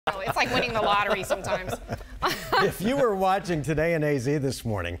It's like winning the lottery sometimes. If you were watching Today in AZ this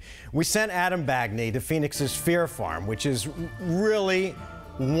morning, we sent Adam Bagni to Phoenix's Fear Farm, which is really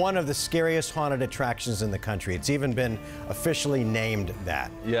one of the scariest haunted attractions in the country. It's even been officially named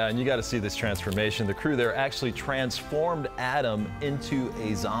that. Yeah, and you got to see this transformation. The crew there actually transformed Adam into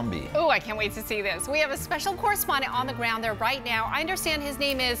a zombie. Oh, I can't wait to see this. We have a special correspondent on the ground there right now. I understand his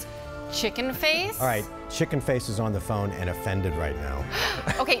name is Chicken Face. All right, Chicken Face is on the phone and offended right now.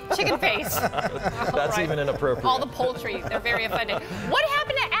 Okay, Chicken Face. That's right. Even inappropriate. All the poultry, they're very offended. What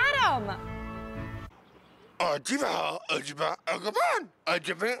happened to Adam?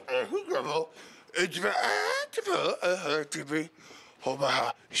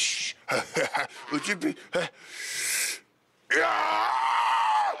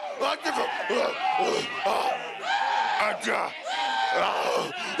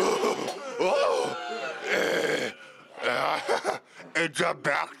 It's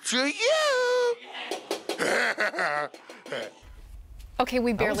back to you. Okay,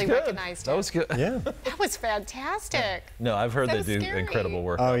 we barely recognized it. That was good. Yeah. That was fantastic. No, I've heard So they do scary. incredible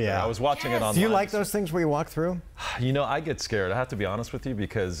work. Oh, out there. yeah. I was watching it online. Do you like those things where you walk through? You know, I get scared. I have to be honest with you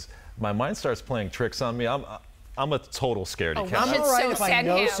because my mind starts playing tricks on me. I'm a total scaredy Oh, cat. we should I'm all right so if I send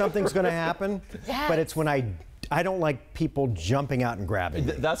know him. something's going to happen, Yes. but it's when I don't like people jumping out and grabbing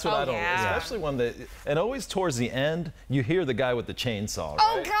me. That's what Oh, I don't, yeah. especially when and always towards the end, you hear the guy with the chainsaw, right?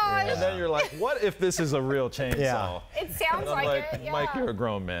 Oh, gosh. And then you're like, what if this is a real chainsaw? Yeah. It sounds And I'm like it, yeah. Mike, you're a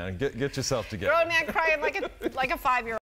grown man. Get yourself together. Grown man crying like a 5-year-old.